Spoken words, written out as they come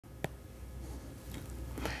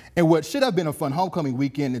And what should have been a fun homecoming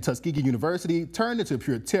weekend at Tuskegee University turned into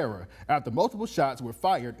pure terror after multiple shots were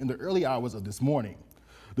fired in the early hours of this morning.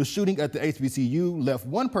 The shooting at the HBCU left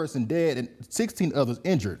one person dead and 16 others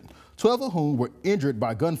injured, 12 of whom were injured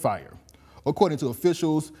by gunfire. According to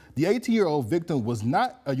officials, the 18-year-old victim was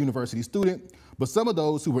not a university student, but some of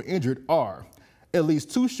those who were injured are. At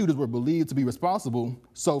least 2 shooters were believed to be responsible.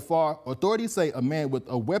 So far, authorities say a man with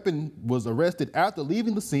a weapon was arrested after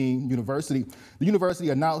leaving the scene. The university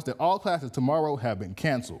announced that all classes tomorrow have been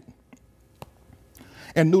canceled.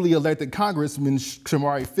 And newly elected Congressman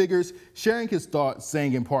Shamari Figgers sharing his thoughts,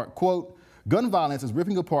 saying in part, quote, "Gun violence is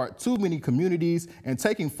ripping apart too many communities and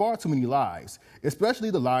taking far too many lives, especially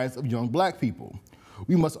the lives of young black people.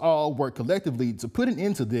 We must all work collectively to put an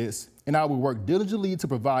end to this, and I will work diligently to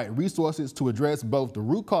provide resources to address both the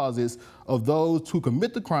root causes of those who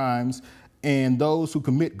commit the crimes and those who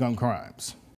commit gun crimes."